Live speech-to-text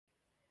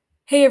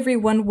Hey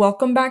everyone,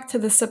 welcome back to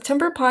the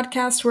September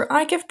podcast where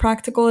I give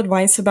practical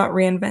advice about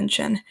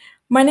reinvention.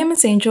 My name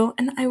is Angel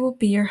and I will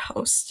be your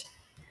host.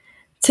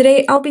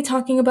 Today I'll be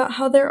talking about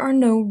how there are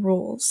no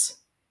rules.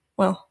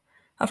 Well,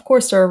 of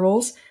course there are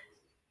rules,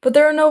 but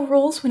there are no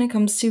rules when it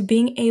comes to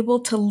being able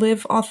to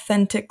live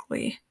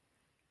authentically.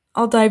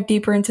 I'll dive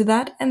deeper into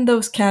that and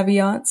those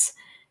caveats,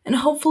 and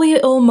hopefully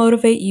it'll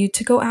motivate you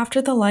to go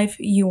after the life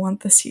you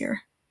want this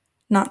year.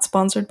 Not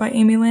sponsored by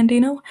Amy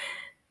Landino.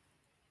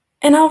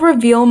 And I'll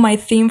reveal my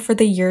theme for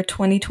the year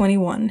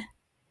 2021.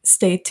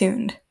 Stay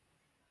tuned.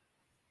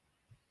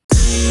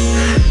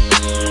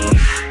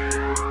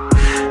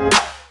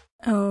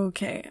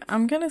 Okay,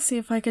 I'm gonna see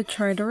if I could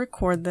try to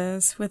record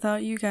this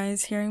without you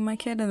guys hearing my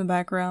kid in the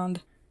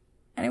background.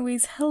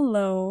 Anyways,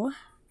 hello.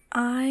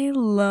 I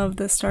love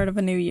the start of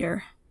a new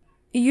year.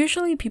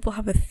 Usually people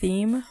have a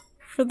theme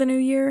for the new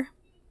year,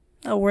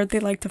 a word they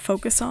like to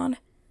focus on.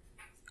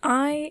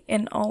 I,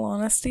 in all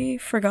honesty,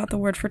 forgot the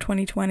word for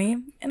 2020,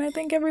 and I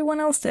think everyone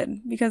else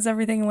did, because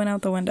everything went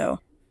out the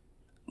window.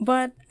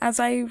 But as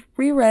I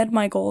reread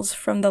my goals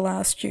from the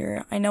last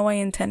year, I know I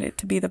intended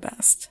to be the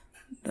best.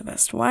 The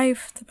best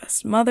wife, the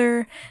best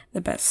mother,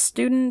 the best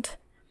student.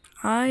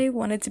 I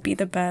wanted to be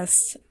the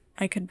best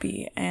I could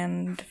be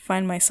and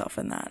find myself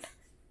in that.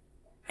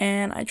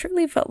 And I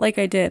truly felt like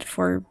I did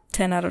for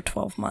 10 out of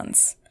 12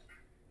 months.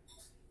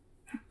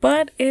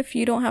 But if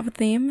you don't have a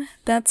theme,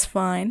 that's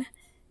fine.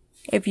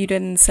 If you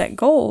didn't set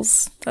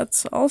goals,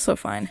 that's also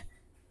fine.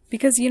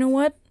 Because you know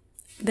what?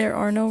 There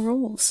are no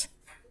rules.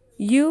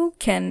 You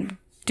can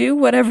do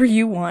whatever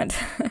you want,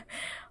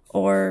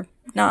 or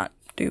not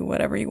do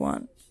whatever you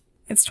want.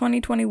 It's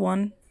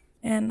 2021,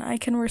 and I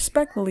can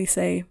respectfully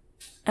say,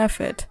 F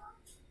it.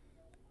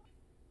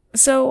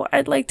 So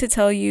I'd like to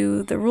tell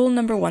you the rule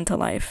number 1 to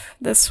life.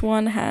 This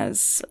one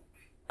has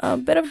a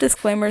bit of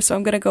disclaimer, so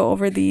I'm going to go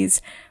over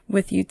these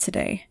with you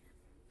today.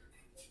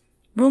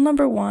 Rule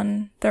number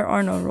 1, there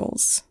are no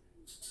rules.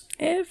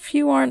 If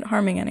you aren't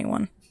harming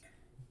anyone.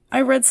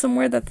 I read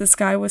somewhere that this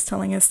guy was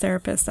telling his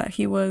therapist that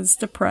he was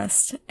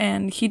depressed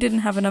and he didn't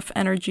have enough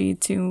energy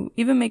to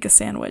even make a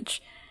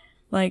sandwich.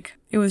 Like,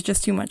 it was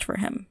just too much for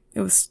him. It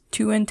was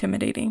too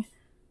intimidating.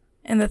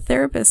 And the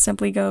therapist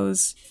simply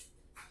goes,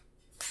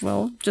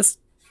 well, just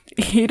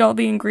eat all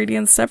the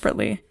ingredients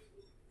separately.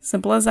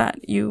 Simple as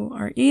that. You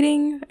are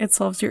eating, it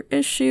solves your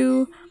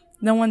issue.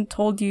 No one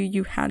told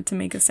you had to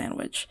make a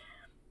sandwich.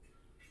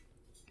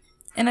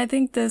 And I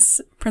think this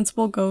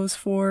principle goes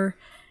for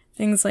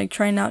things like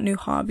trying out new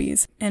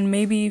hobbies and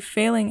maybe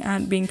failing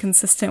at being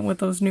consistent with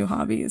those new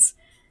hobbies.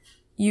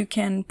 You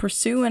can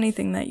pursue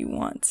anything that you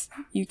want.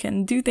 You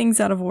can do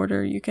things out of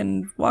order. You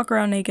can walk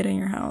around naked in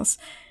your house.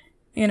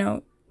 You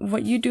know,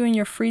 what you do in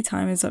your free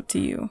time is up to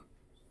you.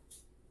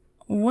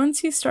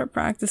 Once you start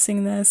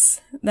practicing this,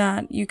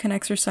 that you can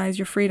exercise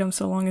your freedom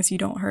so long as you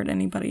don't hurt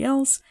anybody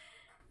else,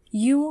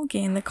 you will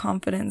gain the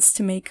confidence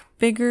to make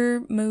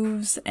bigger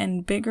moves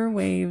and bigger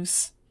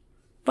waves.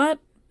 But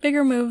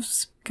bigger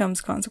moves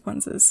comes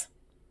consequences.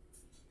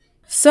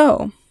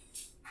 So,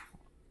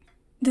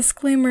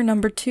 disclaimer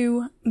number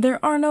 2,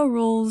 there are no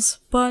rules,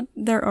 but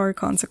there are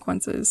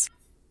consequences.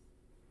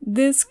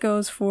 This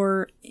goes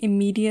for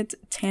immediate,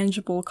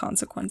 tangible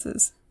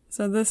consequences.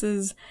 So this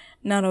is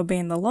not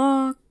obeying the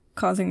law,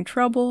 causing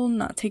trouble,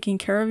 not taking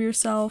care of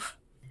yourself.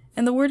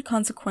 And the word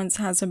consequence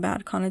has a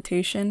bad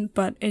connotation,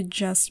 but it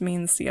just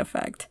means the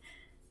effect.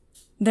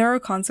 There are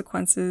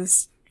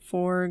consequences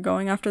for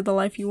going after the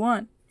life you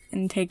want,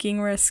 and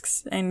taking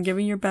risks, and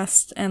giving your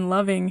best, and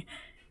loving,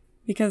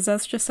 because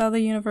that's just how the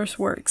universe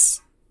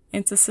works.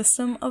 It's a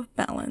system of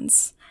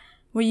balance.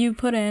 What you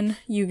put in,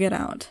 you get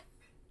out.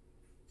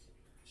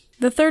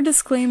 The third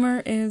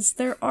disclaimer is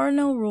there are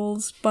no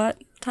rules,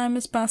 but time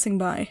is passing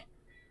by.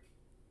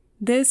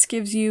 This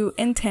gives you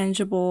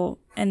intangible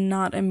and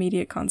not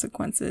immediate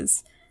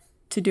consequences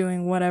to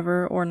doing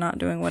whatever or not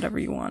doing whatever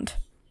you want.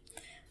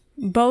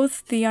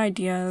 Both the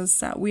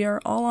ideas that we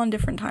are all on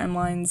different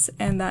timelines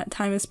and that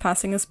time is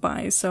passing us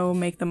by, so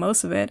make the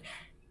most of it,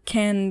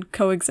 can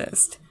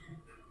coexist.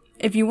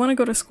 If you want to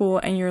go to school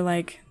and you're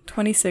like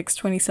 26,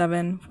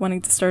 27,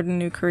 wanting to start a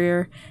new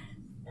career,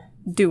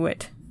 do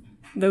it.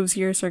 Those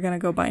years are going to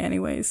go by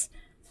anyways.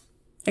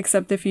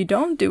 Except if you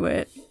don't do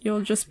it,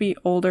 you'll just be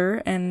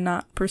older and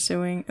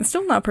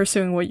still not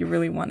pursuing what you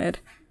really wanted.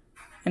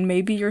 And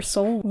maybe your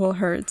soul will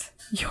hurt.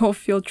 You'll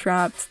feel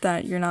trapped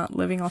that you're not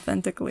living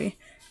authentically.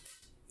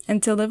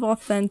 And to live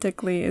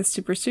authentically is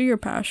to pursue your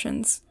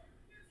passions.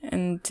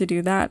 And to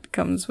do that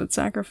comes with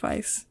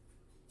sacrifice.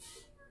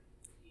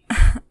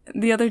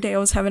 The other day I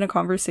was having a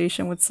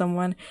conversation with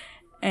someone,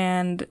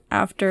 and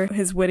after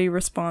his witty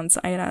response,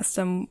 I had asked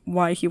him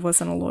why he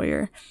wasn't a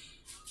lawyer.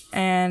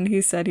 And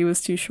he said he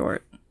was too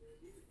short.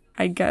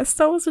 I guess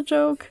that was a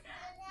joke,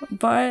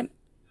 but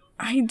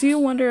I do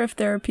wonder if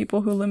there are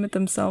people who limit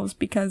themselves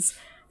because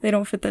they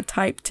don't fit the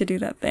type to do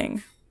that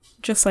thing,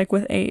 just like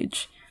with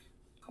age.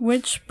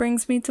 Which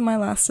brings me to my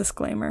last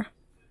disclaimer.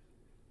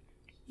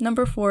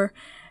 Number 4,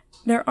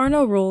 there are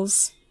no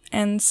rules,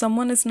 and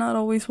someone is not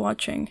always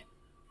watching.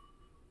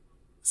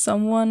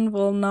 Someone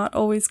will not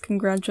always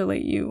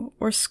congratulate you,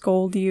 or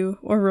scold you,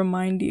 or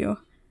remind you.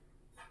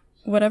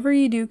 Whatever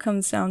you do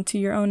comes down to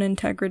your own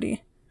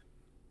integrity.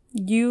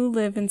 You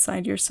live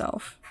inside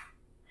yourself.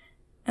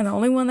 And the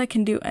only one that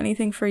can do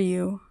anything for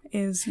you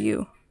is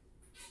you.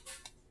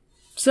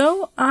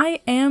 So I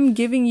am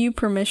giving you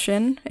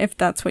permission, if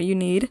that's what you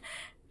need,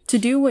 to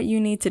do what you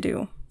need to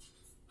do.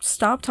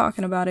 Stop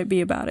talking about it,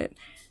 be about it.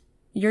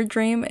 Your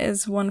dream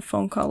is one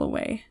phone call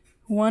away.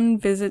 One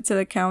visit to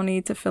the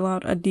county to fill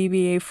out a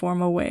DBA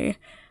form away.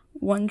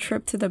 One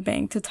trip to the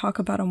bank to talk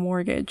about a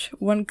mortgage.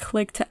 One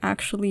click to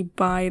actually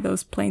buy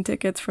those plane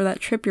tickets for that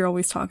trip you're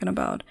always talking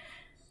about.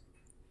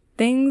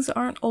 Things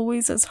aren't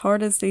always as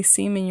hard as they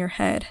seem in your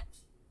head.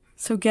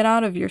 So get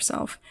out of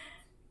yourself.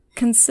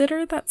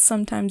 Consider that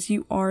sometimes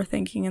you are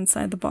thinking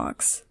inside the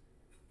box.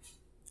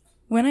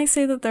 When I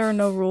say that there are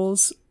no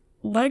rules,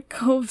 let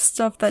go of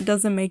stuff that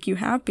doesn't make you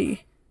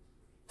happy.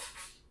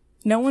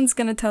 No one's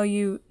gonna tell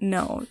you,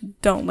 no,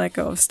 don't let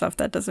go of stuff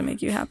that doesn't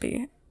make you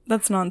happy.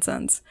 That's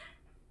nonsense.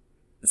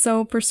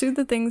 So pursue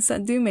the things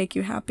that do make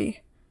you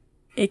happy.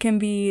 It can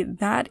be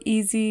that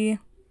easy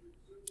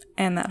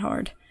and that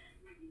hard.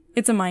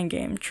 It's a mind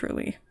game,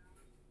 truly.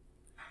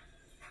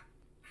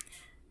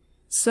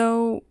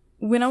 So,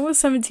 when I was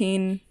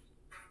 17,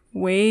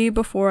 way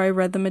before I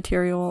read the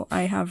material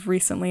I have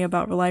recently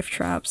about life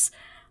traps,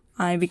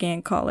 I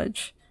began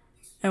college.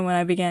 And when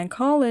I began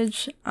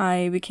college,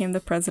 I became the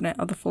president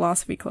of the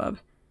philosophy club.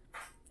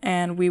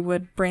 And we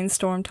would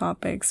brainstorm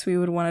topics we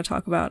would want to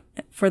talk about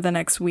for the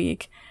next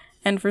week.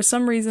 And for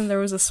some reason, there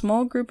was a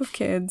small group of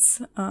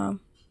kids,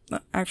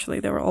 actually,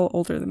 they were all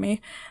older than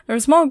me. There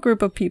was a small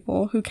group of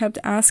people who kept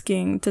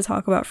asking to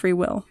talk about free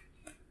will.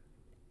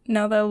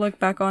 Now that I look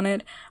back on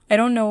it, I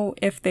don't know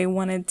if they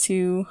wanted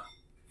to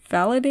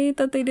validate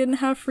that they didn't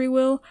have free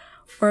will,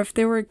 or if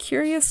they were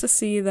curious to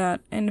see that,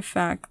 in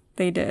fact,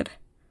 they did.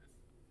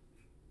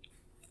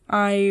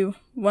 I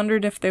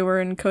wondered if they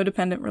were in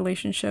codependent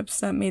relationships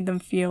that made them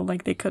feel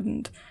like they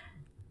couldn't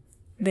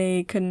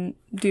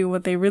do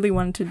what they really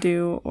wanted to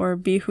do or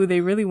be who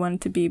they really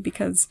wanted to be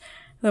because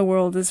the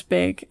world is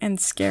big and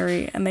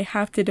scary and they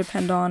have to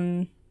depend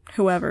on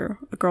whoever,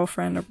 a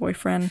girlfriend or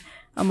boyfriend,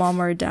 a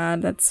mom or a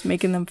dad that's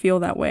making them feel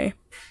that way.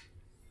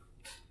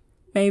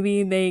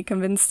 Maybe they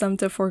convinced them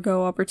to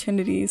forego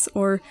opportunities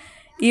or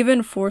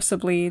even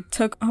forcibly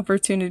took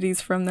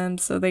opportunities from them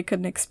so they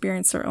couldn't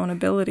experience their own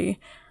ability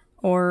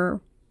or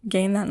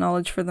gain that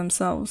knowledge for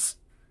themselves.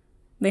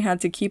 They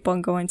had to keep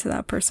on going to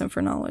that person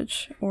for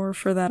knowledge or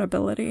for that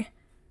ability.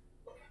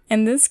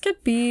 And this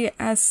could be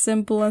as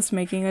simple as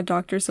making a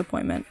doctor's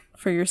appointment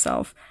for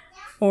yourself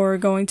or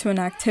going to an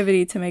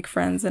activity to make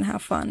friends and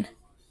have fun.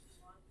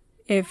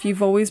 If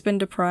you've always been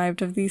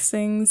deprived of these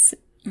things,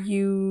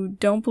 you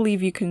don't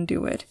believe you can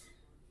do it.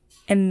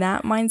 And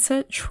that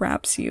mindset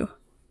traps you.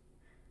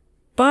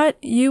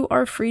 But you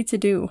are free to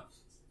do.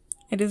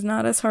 It is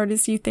not as hard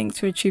as you think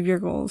to achieve your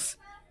goals.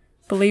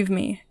 Believe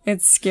me,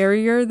 it's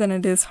scarier than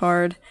it is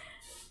hard,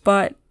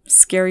 but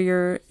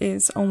scarier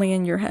is only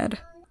in your head.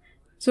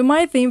 So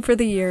my theme for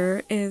the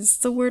year is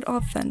the word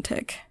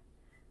authentic.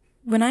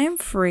 When I am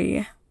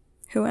free,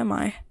 who am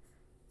I?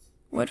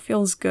 What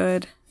feels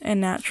good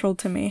and natural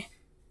to me?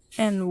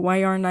 And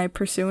why aren't I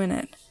pursuing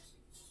it?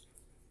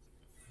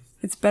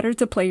 It's better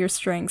to play your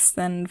strengths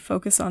than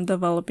focus on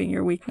developing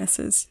your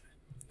weaknesses.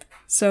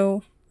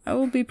 So, I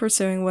will be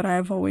pursuing what I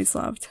have always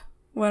loved,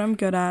 what I'm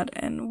good at,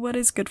 and what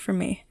is good for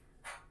me.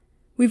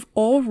 We've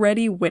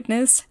already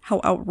witnessed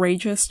how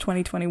outrageous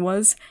 2020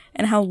 was,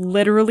 and how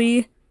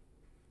literally,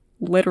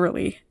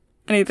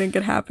 anything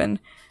could happen.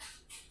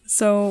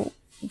 So,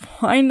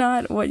 why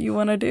not what you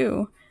want to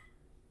do?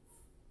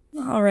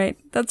 Alright,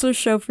 that's our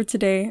show for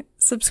today.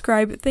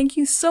 Subscribe. Thank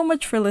you so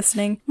much for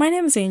listening. My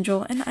name is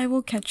Angel, and I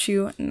will catch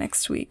you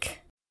next week.